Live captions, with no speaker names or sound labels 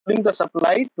bring the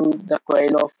supply to the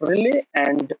coil of relay,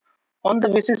 and on the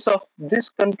basis of this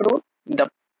control, the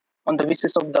on the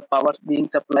basis of the power being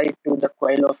supplied to the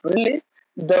coil of relay,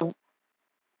 the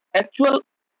actual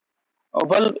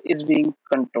valve is being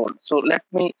controlled. So let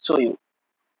me show you.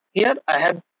 Here I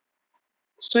have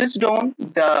switched on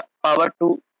the power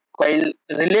to coil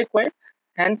relay coil,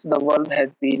 hence the valve has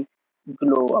been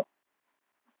glow up.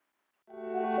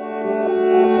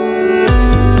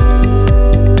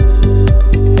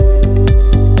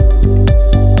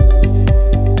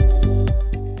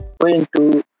 Going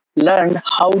to learn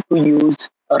how to use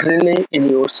a relay in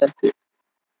your circuit.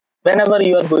 Whenever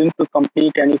you are going to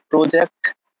complete any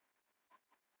project,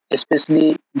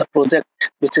 especially the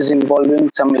project which is involving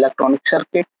some electronic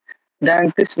circuit,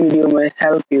 then this video may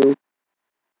help you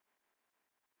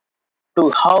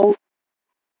to how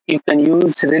you can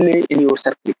use relay in your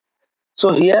circuit.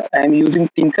 So here I am using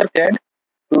Tinkercad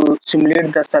to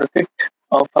simulate the circuit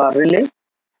of a relay,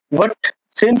 but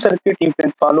same circuit you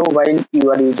can follow while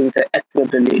you are using the actual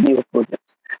relay in your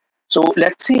projects. So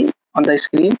let's see on the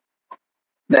screen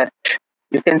that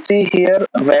you can see here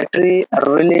a battery,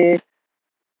 a relay,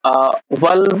 a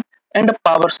valve, and a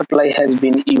power supply has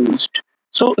been used.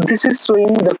 So this is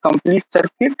showing the complete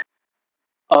circuit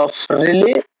of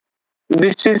relay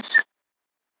which is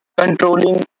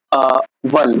controlling a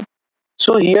valve.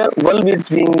 So here valve is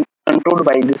being controlled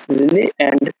by this relay,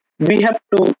 and we have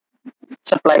to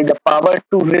supply the power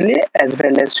to relay as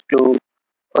well as to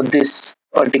this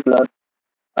particular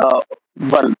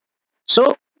valve. So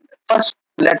first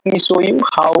let me show you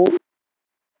how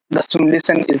the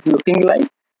simulation is looking like.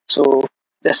 So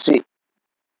just see,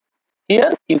 here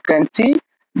you can see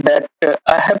that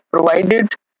I have provided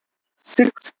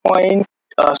 6 point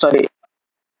sorry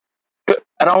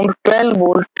around 12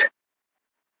 volt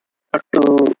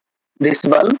to this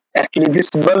bulb. Actually this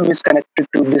bulb is connected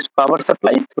to this power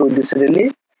supply through this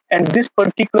relay, and this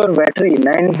particular battery,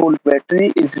 9 volt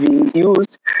battery, is being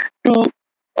used to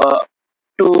uh,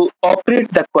 to operate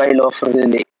the coil of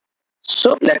relay.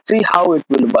 So let's see how it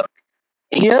will work.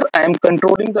 Here I am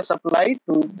controlling the supply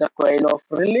to the coil of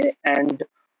relay, and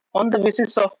on the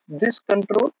basis of this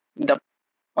control, the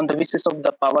on the basis of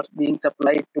the power being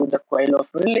supplied to the coil of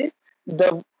relay,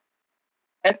 the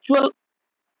actual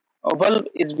valve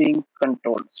is being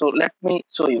controlled. So let me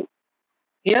show you.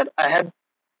 Here I have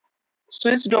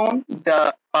switched on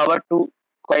the power to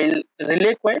coil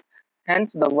relay coil,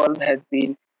 hence the valve has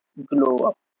been glow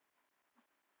up.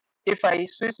 If I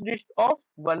switch this off,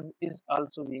 valve is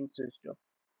also being switched off.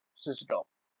 Switched off.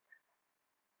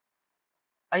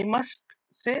 I must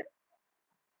say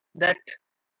that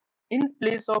in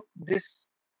place of this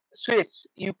switch,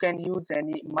 you can use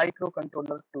any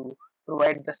microcontroller to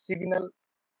provide the signal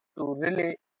to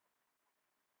relay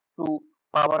to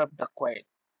power up the coil.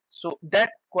 So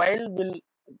that coil will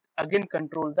again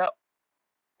control the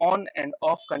on and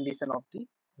off condition of the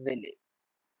relay.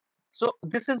 So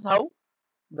this is how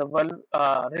the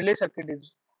relay circuit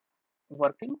is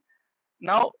working.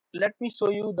 Now let me show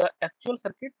you the actual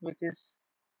circuit, which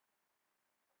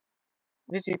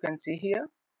you can see here.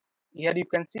 Here you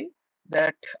can see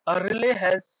that a relay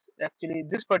has, actually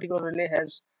this particular relay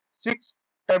has 6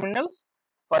 terminals.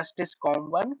 First is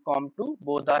COM1, COM2,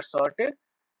 both are sorted,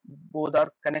 both are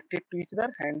connected to each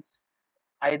other, hence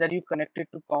either you connect it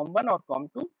to COM1 or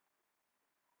COM2,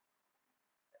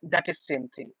 that is same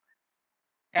thing.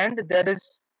 And there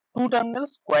is two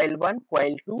terminals, coil 1,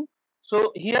 coil 2.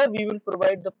 So here we will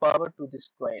provide the power to this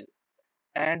coil,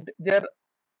 and there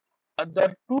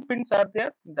other two pins are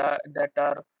there that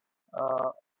are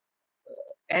uh,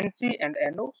 NC and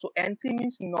NO. So NC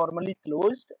means normally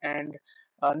closed, and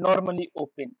normally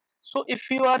open. So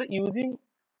if you are using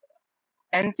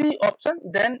NC option,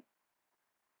 then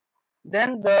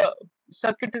the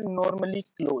circuit is normally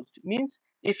closed. Means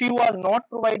if you are not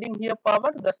providing here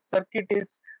power, the circuit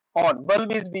is on,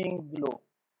 bulb is being glow.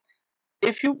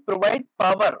 If you provide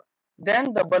power,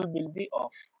 then the bulb will be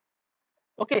off.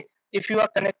 Okay, if you are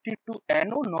connected to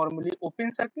NO, normally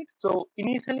open circuit, so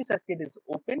initially circuit is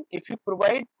open. If you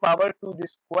provide power to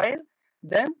this coil,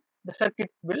 then the circuit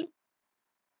will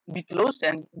be closed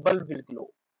and bulb will glow.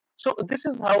 So this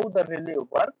is how the relay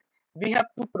work. We have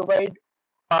to provide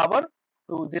power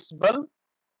to this bulb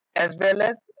as well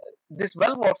as this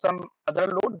bulb or some other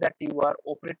load that you are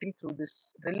operating through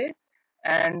this relay,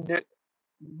 and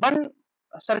one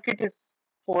circuit is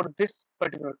for this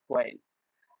particular coil.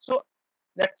 So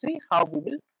let's see how we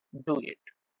will do it.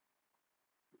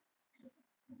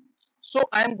 So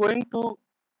I am going to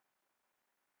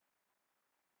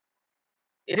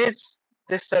erase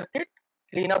this circuit,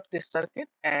 clean up this circuit,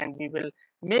 and we will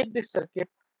make this circuit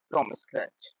from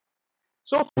scratch.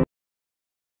 So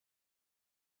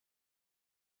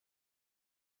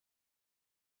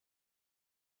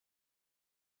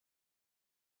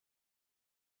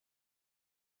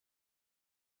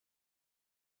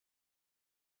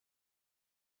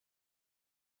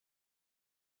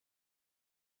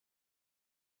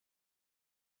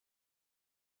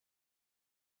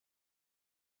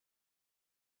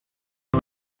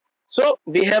so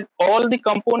we have all the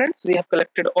components, we have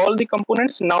collected all the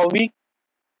components. Now we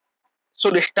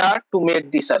should start to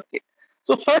make the circuit.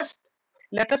 So first,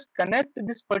 let us connect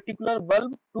this particular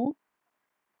bulb to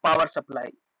power supply.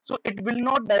 So it will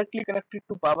not directly connect it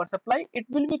to power supply, it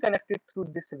will be connected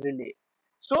through this relay.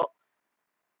 So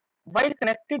while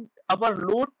connected our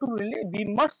load to relay, we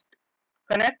must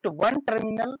connect one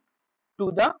terminal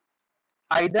to the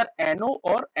either NO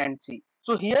or NC.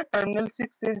 So here terminal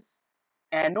 6 is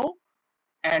NO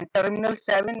and terminal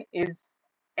 7 is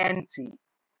NC.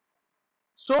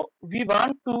 So we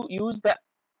want to use the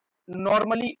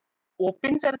normally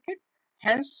open circuit,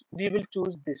 hence we will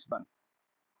choose this one.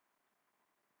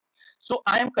 So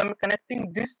I am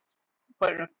connecting this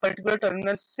particular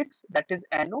terminal 6, that is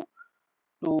NO,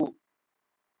 to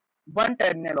one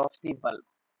terminal of the bulb.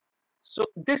 So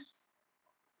this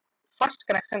first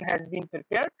connection has been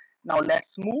prepared. Now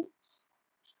let's move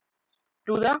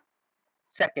to the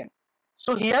second.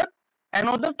 So here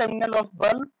another terminal of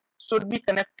bulb should be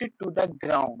connected to the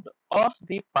ground of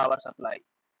the power supply.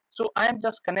 So I am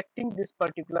just connecting this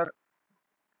particular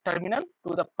terminal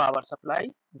to the power supply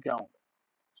ground.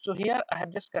 So here I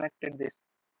have just connected this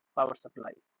power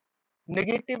supply,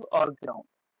 negative or ground,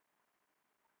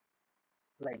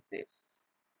 like this.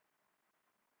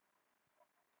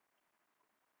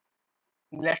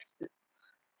 Let's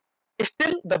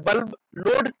still the bulb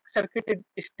load circuit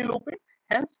is still open,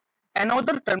 hence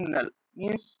another terminal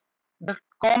means the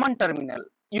common terminal.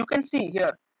 You can see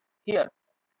here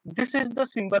this is the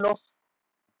symbol of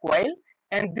coil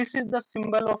and this is the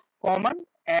symbol of common,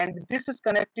 and this is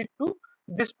connected to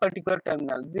this particular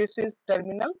terminal. This is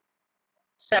terminal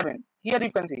 7. Here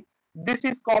you can see this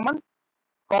is common.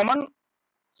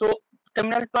 So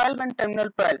terminal 12 and terminal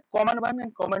 12, common 1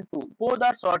 and common 2, both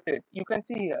are sorted. You can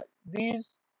see here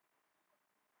these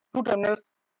two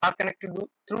terminals are connected to,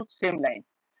 through same lines.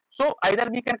 So either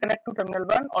we can connect to terminal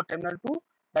 1 or terminal 2,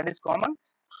 that is common.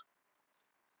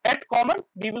 At common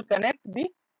we will connect the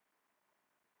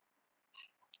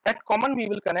at common we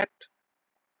will connect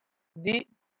the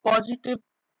positive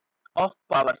of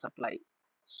power supply.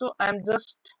 So I am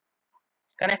just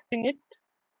connecting it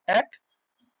at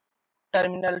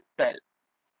terminal 12.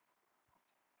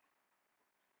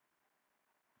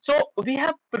 So we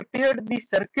have prepared the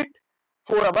circuit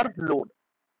for our load,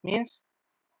 means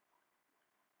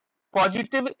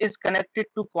positive is connected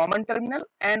to common terminal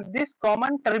and this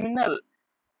common terminal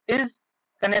is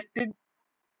connected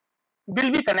will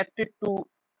be connected to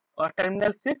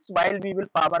terminal 6 while we will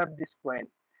power up this coil,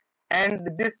 and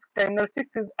this terminal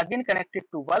 6 is again connected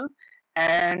to bulb,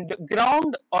 and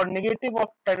ground or negative of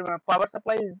power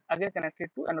supply is again connected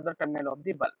to another terminal of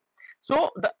the bulb. So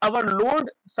our load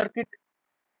circuit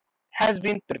has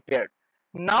been prepared.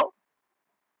 Now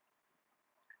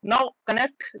now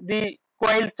connect the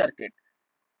coil circuit.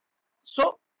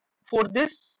 So for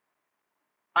this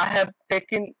I have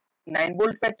taken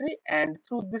 9-volt battery, and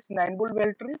through this 9-volt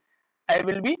battery I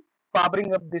will be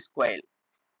powering up this coil.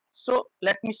 So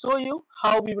let me show you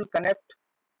how we will connect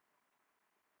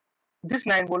this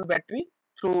 9-volt battery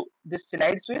through this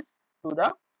slide switch to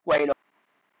the coil.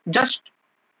 Just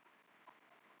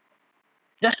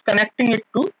just connecting it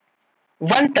to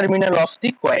one terminal of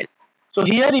the coil. So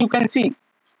here you can see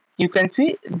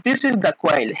this is the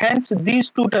coil. Hence these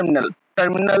two terminal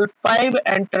 5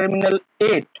 and terminal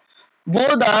 8,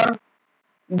 both are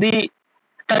the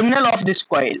terminal of this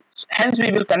coil. Hence we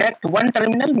will connect one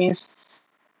terminal, means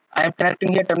I am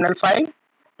connecting here terminal 5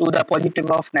 to the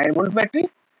positive of 9-volt battery,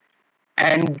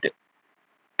 and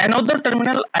another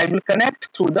terminal I will connect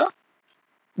through the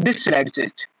this slide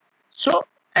switch. So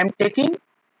I am taking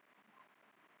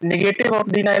negative of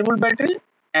the 9-volt battery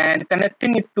and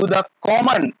connecting it to the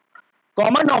common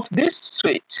of this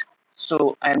switch.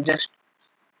 So I am just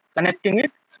connecting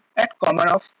it at common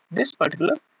of this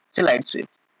particular slide switch,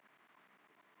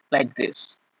 like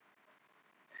this.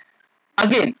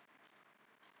 Again,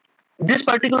 this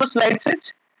particular slide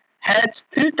switch has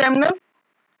three terminals: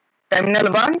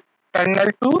 terminal 1, terminal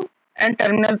 2, and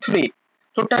terminal 3.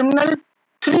 So terminal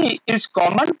 3 is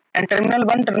common and terminal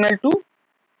 1, terminal 2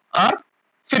 are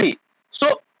free.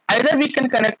 So either we can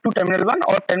connect to terminal 1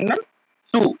 or terminal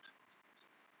 2.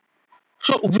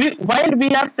 So while we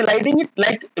are sliding it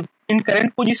like in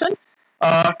current position,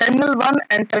 terminal 1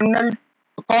 and terminal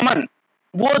common.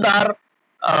 Both are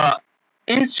uh,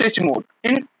 in switch mode,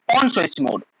 in on switch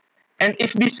mode. And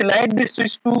if we slide this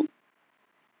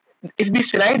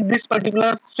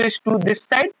particular switch to this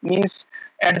side, means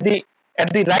at the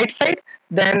right side,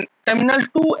 then terminal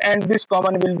 2 and this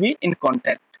common will be in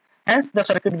contact. Hence, the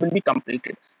circuit will be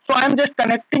completed. So I am just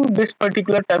connecting this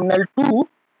particular terminal 2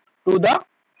 to the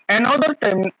another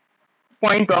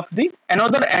point of the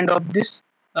another end of this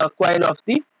coil of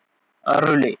the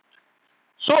relay.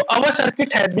 So our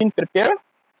circuit has been prepared.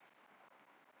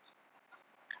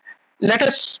 Let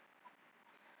us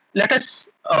let us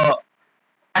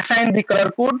assign the color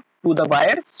code to the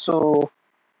wires. So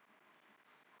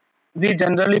we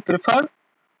generally prefer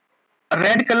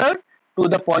red color to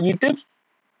the positive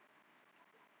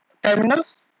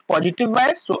terminals, positive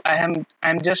wires. So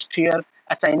I'm just here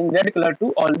assigning red color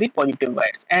to all the positive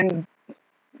wires and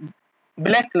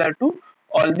black color to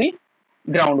all the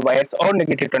ground wires or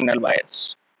negative terminal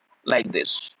wires, like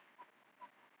this,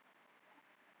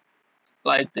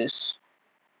 like this,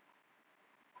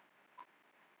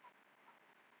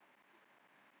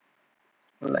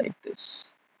 like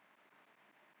this,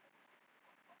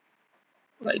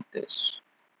 like this,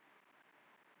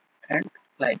 and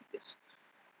like this.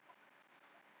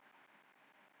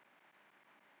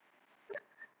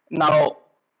 Now,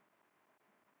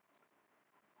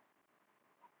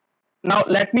 now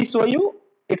let me show you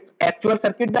its actual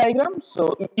circuit diagram.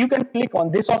 So you can click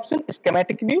on this option,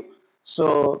 schematic view.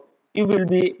 So you will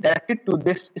be directed to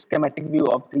this schematic view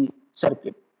of the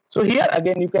circuit. So here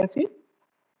again you can see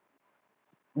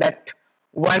that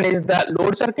one is the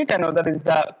load circuit, another is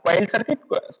the coil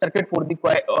circuit for the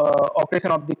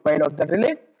operation of the coil of the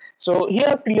relay. So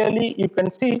here clearly you can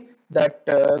see that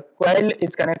coil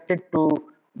is connected to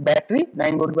battery,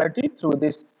 9-volt battery, through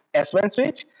this S1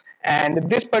 switch, and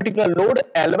this particular load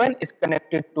L1 is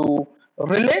connected to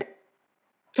relay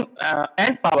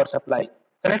and power supply.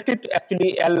 Connected to,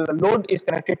 actually, load is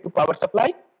connected to power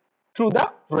supply through the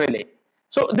relay.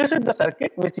 So this is the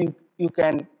circuit which you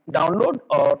can download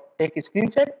or take a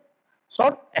screenshot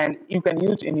shot and you can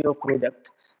use in your project.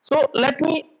 So let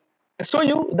me show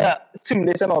you the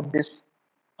simulation of this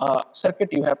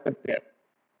circuit you have prepared.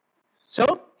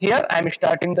 So here I am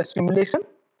starting the simulation.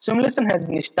 Simulation has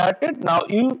been started. Now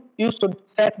you should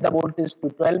set the voltage to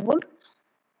 12 volt.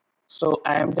 So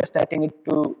I am just setting it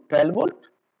to 12 volt,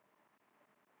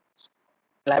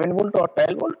 11 volt or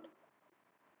 12 volt.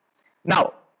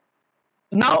 Now,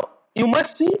 now you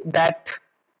must see that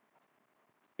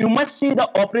you must see the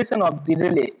operation of the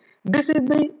relay. This is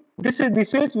the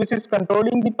switch which is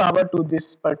controlling the power to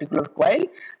this particular coil.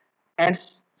 And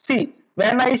see,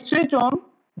 when I switch on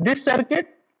this circuit,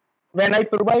 when I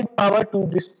provide power to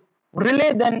this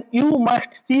relay, then you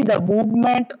must see the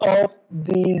movement of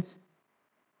these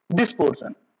this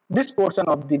portion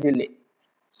of the relay.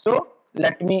 So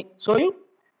let me show you.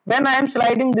 When I am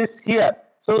sliding this here,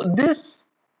 so this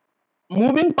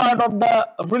moving part of the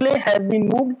relay has been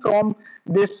moved from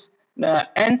this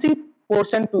NC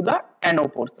portion to the NO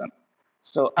portion.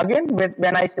 So again,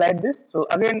 when I slide this, so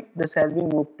again this has been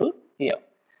moved to here.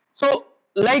 So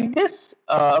like this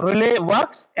relay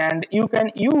works, and you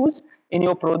can use in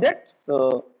your project.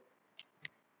 So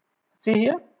see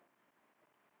here,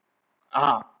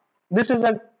 this is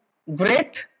a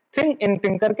great thing in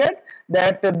Tinkercad,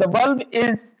 that the bulb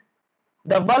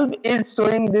is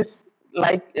showing this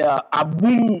like a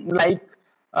boom like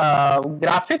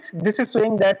graphics. This is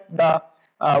showing that the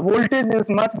voltage is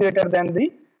much greater than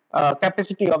the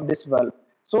capacity of this bulb.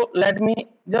 So let me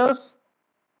just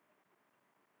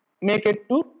make it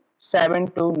to 7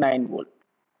 to 9 volt.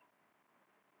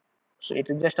 So it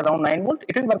is just around 9 volt.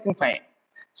 It is working fine.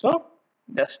 So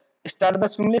just start the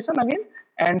simulation again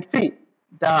and see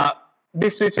the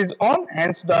this switch is on,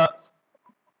 hence the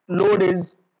load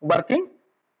is working.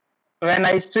 When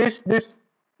I switch this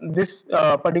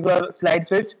particular slide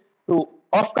switch to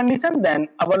off condition, then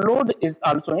our load is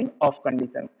also in off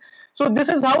condition. So this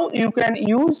is how you can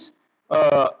use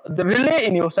the relay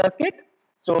in your circuit.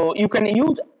 So you can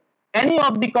use any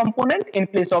of the component in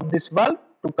place of this valve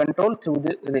to control through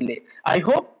the relay. I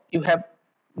hope you have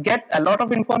get a lot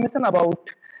of information about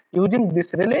using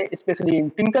this relay, especially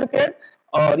in Tinkercad,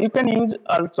 or you can use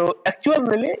also actual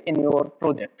relay in your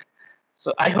project.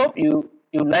 So I hope you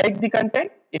like the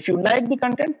content. If you like the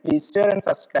content, please share and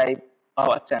subscribe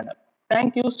our channel.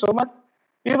 Thank you so much.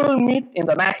 We will meet in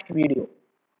the next video.